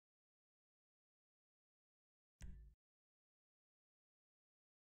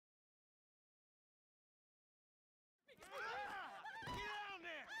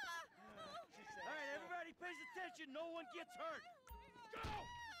pays attention, no one gets hurt. Go!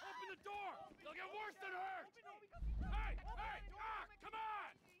 Open the door! They'll get worse than hurt! Hey! Hey! Ah! Come on!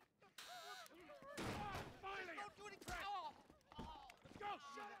 Ah, finally! Don't do anything! Oh. Let's go!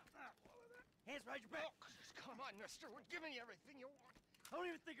 Shut up! Hands behind your back. Oh, come on, mister. We're giving you everything you want. Don't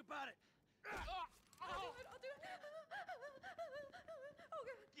even think about it. Oh. I'll do it. Okay.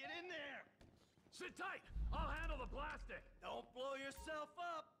 Get in there. Sit tight! I'll handle the plastic! Don't blow yourself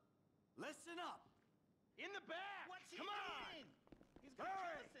up. Listen up. In the back. What's he Come doing? on. He's gonna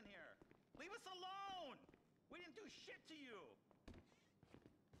Hurry. kill us in here. Leave us alone. We didn't do shit to you.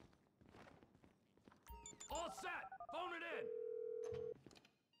 All set! Phone it in!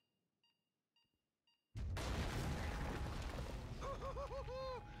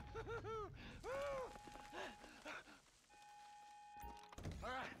 All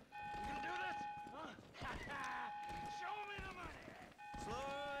right, you gonna do this? Huh? Show me the money!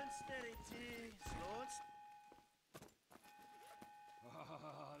 Slow and steady, T. Slow and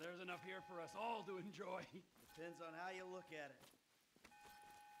There's enough here for us all to enjoy. Depends on how you look at it.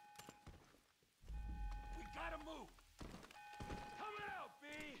 We gotta move! Coming out, B!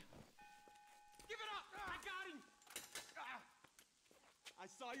 Give it up! I got him! Ah. I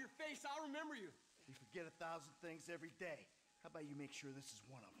saw your face, I'll remember you. You forget 1,000 things every day. How about you make sure this is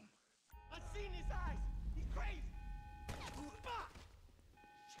one of them? I've seen his eyes! He's crazy! Fuck!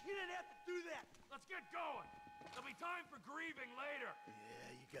 You didn't have to do that! Let's get going! There'll be time for grieving later!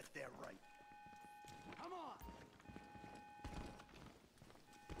 Yeah, you got that right. Come on!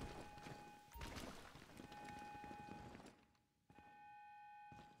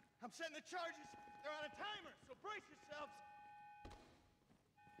 I'm setting the charges. They're on a timer, so brace yourselves.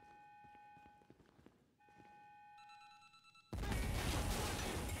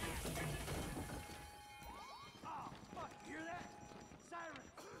 Oh, fuck, you hear that? Siren!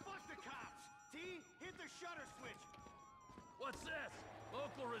 Fuck the cops! T, hit the shutter switch. What's this?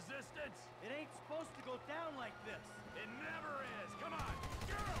 Local resistance? It ain't supposed to go down like this. It never is! Come on!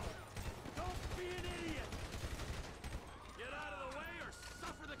 Go! Don't be an idiot! Get out of the way or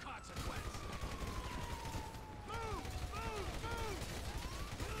suffer the consequence! Move! Move!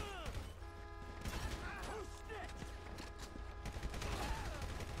 Move! Who's stitched?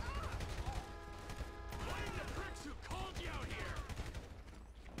 Blame the pricks who called you out here!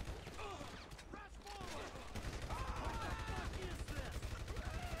 Press forward! What the fuck is this?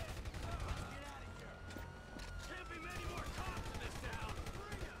 Let's get out of here! Can't be many more cops in this town!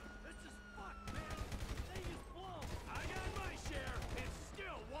 This is fucked, man! The thing is blown! I got my share! It's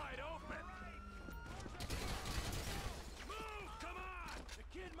still wide open! Move! Come on! The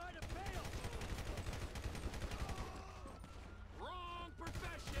kid might have failed! Wrong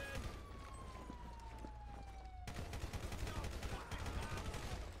profession!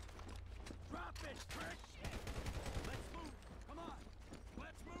 Drop it, prick! Let's move! Come on!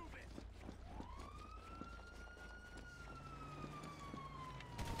 Let's move it!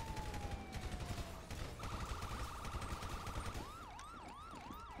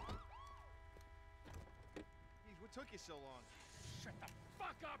 Jeez, what took you so long? Shut the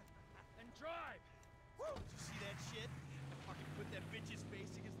fuck up and drive! Woo! Did you see that shit? Fucking put that bitch's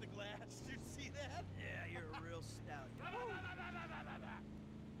face against the glass. Did you see that? Yeah, you're a real stout. Fuck,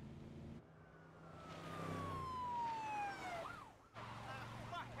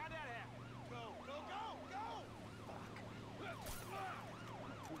 how'd that happen? Go, go, go, go!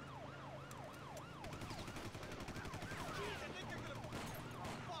 Jeez, I think they're gonna...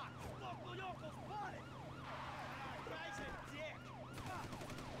 Fuck! Local yokel spotted! Guy's a dick!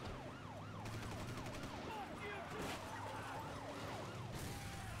 Fuck you, too!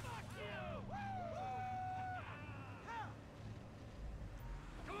 Fuck you!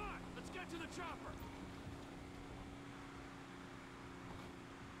 Come on! Let's get to the chopper!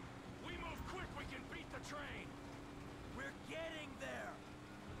 We move quick, we can beat the train! We're getting there!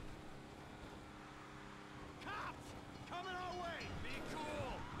 Cops! Coming our way! Be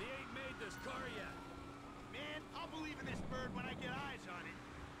cool! We ain't made this car yet! Man, I'll believe in this bird when I get eyes on it.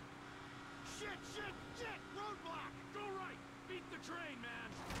 Shit, shit, shit! Roadblock! Go right! Beat the train, man!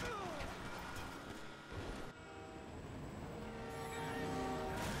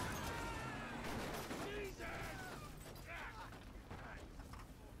 Jesus!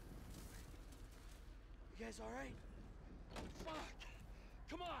 You guys all right? Fuck!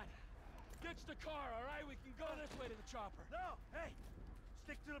 Come on! Ditch the car, all right? We can go this way to the chopper. No! Hey!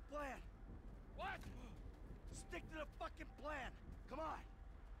 Stick to the plan! What? Stick to the fucking plan! Come on!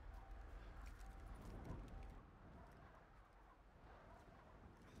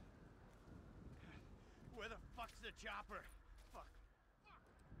 Where the fuck's the chopper? Fuck. Fuck.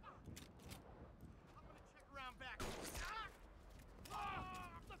 Fuck. I'm gonna check back.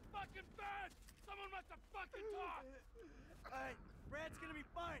 The fucking bed! Someone must have fucking talked! Alright, Brad's gonna be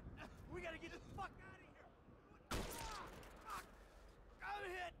fine. We gotta get the fuck out of here. I'm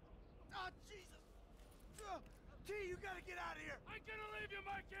hit. Oh, Jesus. T, you gotta get out of here. I'm gonna leave you,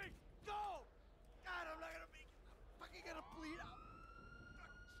 Mikey! Go! God, I'm not gonna make it. I'm fucking gonna bleed out.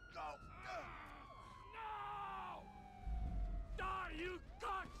 Go! No! Die, you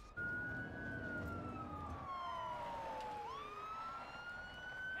cocks!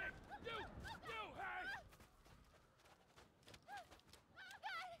 Hey, you! You, hey!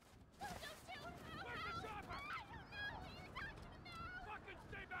 Don't shoot! Where's the chopper? I don't know what you're talking about! Fucking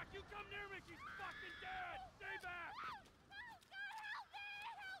stay back! You come near me, she's fucking dead! Stay back! Oh, God, help me!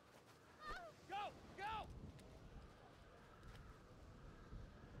 Help! Oh. Go! Go!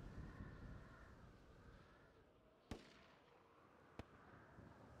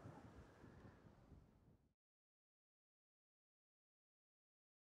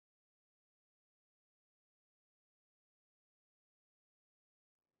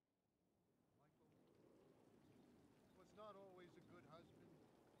 Was not always a good husband,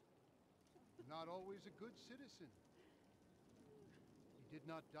 not always a good citizen. He did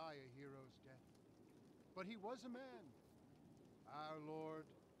not die a hero's death, but he was a man. Our Lord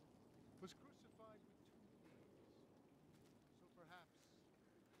was crucified with 2 thieves, so perhaps we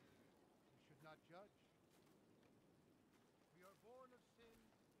should not judge. We are born of sin,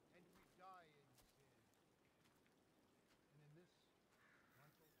 and we die in sin. And in this,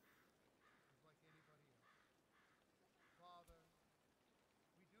 Michael is like anybody else. Father,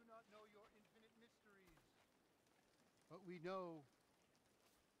 we do not know your infinite mysteries, but we know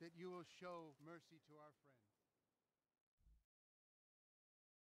that you will show mercy to our friend.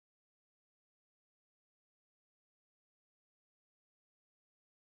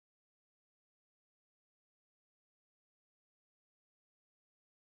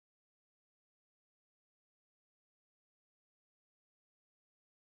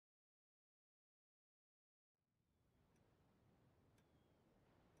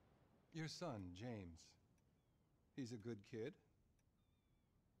 Your son, James. He's a good kid.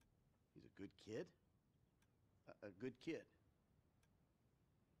 He's a good kid? A good kid?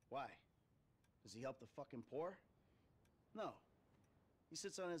 Why? Does he help the fucking poor? No. He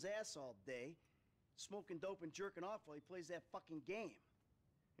sits on his ass all day, smoking dope and jerking off while he plays that fucking game.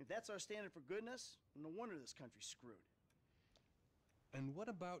 If that's our standard for goodness, no wonder this country's screwed. And what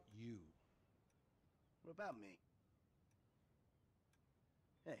about you? What about me?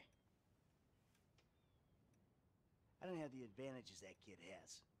 Hey. I don't have the advantages that kid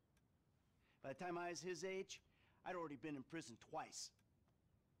has. By the time I was his age, I'd already been in prison twice.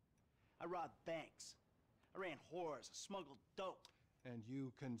 I robbed banks. I ran whores. I smuggled dope. And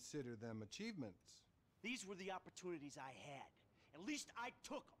you consider them achievements? These were the opportunities I had. At least I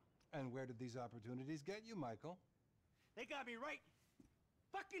took them. And where did these opportunities get you, Michael? They got me right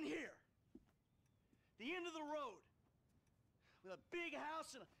fucking here. The end of the road. With a big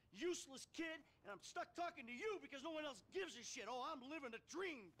house and a useless kid, and I'm stuck talking to you because no one else gives a shit. Oh, I'm living a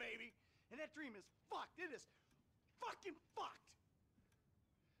dream, baby. And that dream is fucked. It is fucking fucked.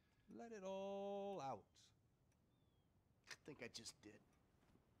 Let it all out. I think I just did.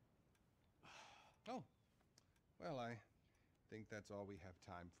 Oh, well, I think that's all we have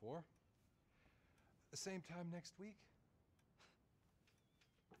time for. The same time next week?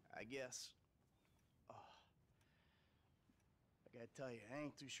 I guess. Oh. I gotta tell you, I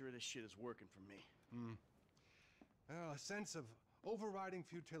ain't too sure this shit is working for me. Well, a sense of overriding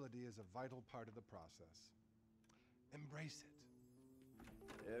futility is a vital part of the process. Embrace it.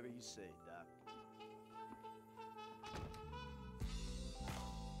 Whatever you say, Doc.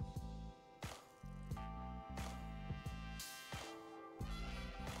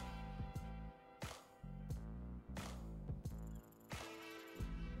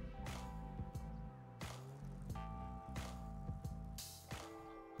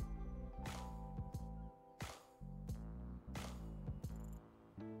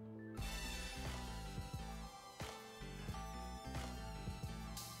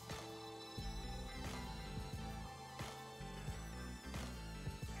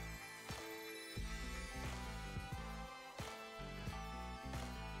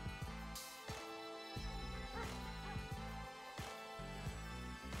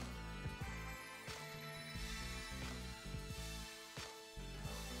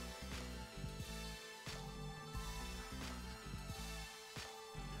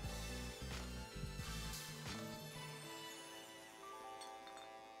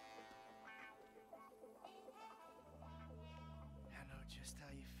 Just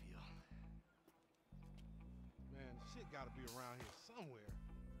how you feel. Shit gotta be around here somewhere.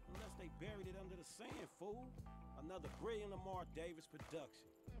 Unless they buried it under the sand, fool. Another brilliant Lamar Davis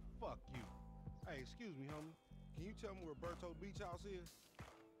production. Man, fuck you. Hey, excuse me, homie. Can you tell me where Berto Beach House is?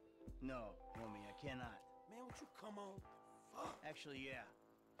 No, homie, I cannot. Man, would you come on? Fuck. Actually, yeah.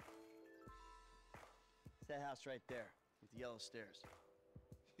 It's that house right there, with the yellow stairs.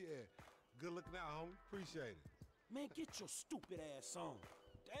 Yeah, good looking out, homie. Appreciate it. Man, get your stupid ass on.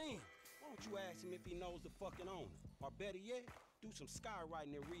 Damn, why don't you ask him if he knows the fucking owner? Or better yet, do some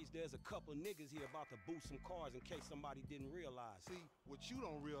skywriting that reads there's a couple niggas here about to boost some cars in case somebody didn't realize. See, what you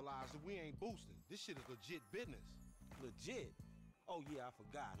don't realize is we ain't boosting. This shit is legit business. Legit? Oh yeah, I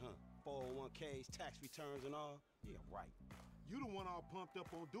forgot, huh? 401ks, tax returns and all? Yeah, right. You the one all pumped up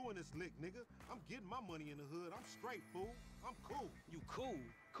on doing this lick, nigga. I'm getting my money in the hood. I'm straight, fool. I'm cool. You cool?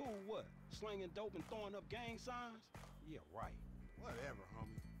 Cool what? Slinging dope and throwing up gang signs? Yeah, right. Whatever,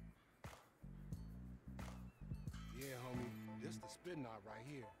 homie. Yeah, homie. This the spin knot right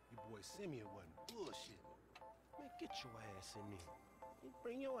here. Your boy Simeon wasn't bullshit. Man, get your ass in there.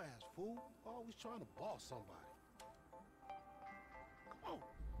 Bring your ass, fool. Always trying to boss somebody. Come on.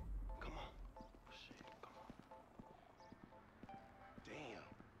 Come on. Shit, come on. Damn.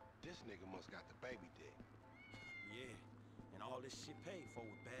 This nigga must got the baby dick. Yeah, and all this shit paid for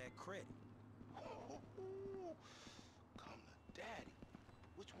with bad credit. Come to daddy.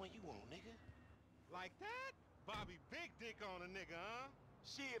 Which one you want, nigga? Like that? Bobby big dick on a nigga, huh?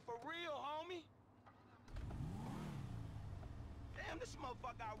 Shit, for real, homie. Damn, this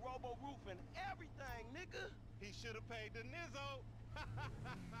motherfucker got robo-roof and everything, nigga. He should have paid the nizzo.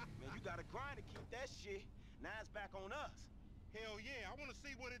 Man, you gotta grind to keep that shit. Now it's back on us. Hell yeah, I wanna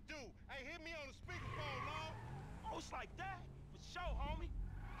see what it do. Hey, hit me on the speakerphone, Lord. Oh, it's like that? For sure, homie.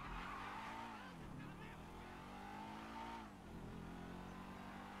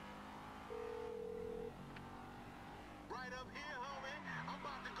 Right up here, homie. I'm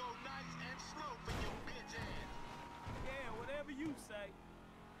about to go nice and slow for your bitch ass. Yeah, whatever you say.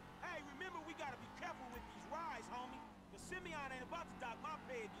 Hey, remember we gotta be careful with these rides, homie. The Simeon ain't about to dock my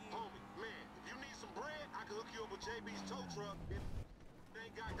pay again. Homie, man, if you need some bread, I can hook you up with JB's tow truck. It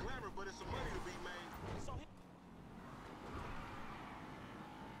ain't got glamour, but it's some money to be made. So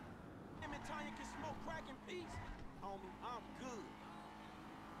him and Tanya can smoke crack in peace? Homie, I'm good.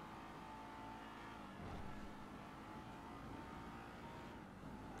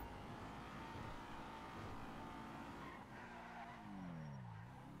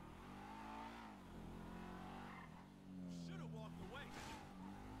 Should've walked away.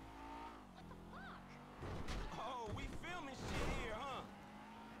 What the fuck? Oh, we filming shit here, huh?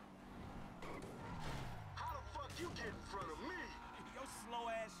 How the fuck you get in front of me? Your slow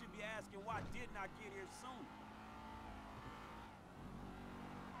ass should be asking why didn't I get here sooner?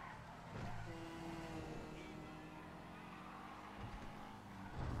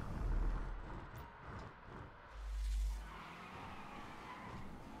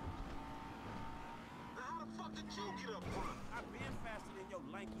 How the fuck did you get up front? I've been faster than your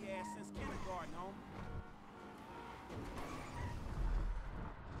lanky ass since kindergarten, homie.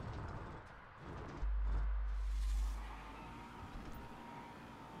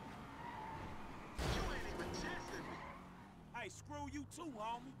 You ain't even testing me. Hey, screw you too,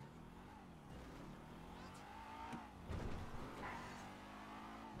 homie.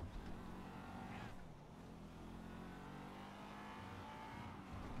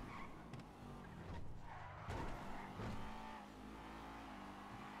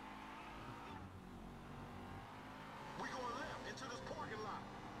 We going left into this parking lot.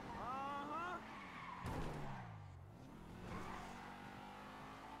 Uh-huh.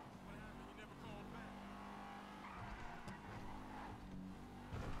 What happened? You never called back.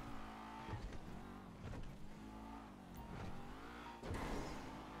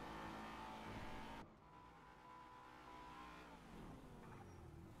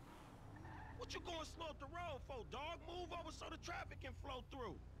 What you going slow up the road for, dog? Move over so the traffic can flow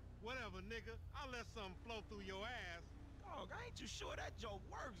through. Whatever, nigga. I'll let something flow through your ass. Dog, I ain't too sure that joke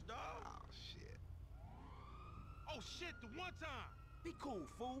works, dog. Oh, shit. Oh, shit, the one time. Be cool,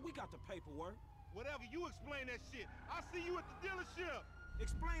 fool. We got the paperwork. Whatever, you explain that shit. I'll see you at the dealership.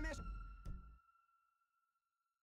 Explain that